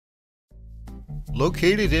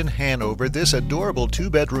Located in Hanover, this adorable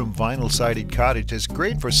two-bedroom vinyl-sided cottage is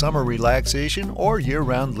great for summer relaxation or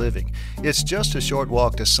year-round living. It's just a short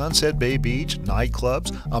walk to Sunset Bay Beach,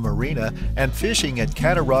 nightclubs, a marina, and fishing at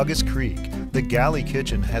Cattaraugus Creek. The Galley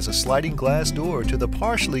kitchen has a sliding glass door to the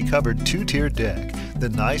partially covered two-tiered deck. The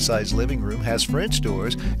nice-sized living room has French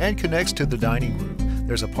doors and connects to the dining room.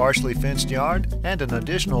 There's a partially fenced yard and an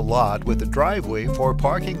additional lot with a driveway for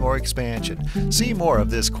parking or expansion. See more of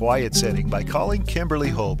this quiet setting by calling Kimberly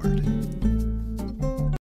Holbert.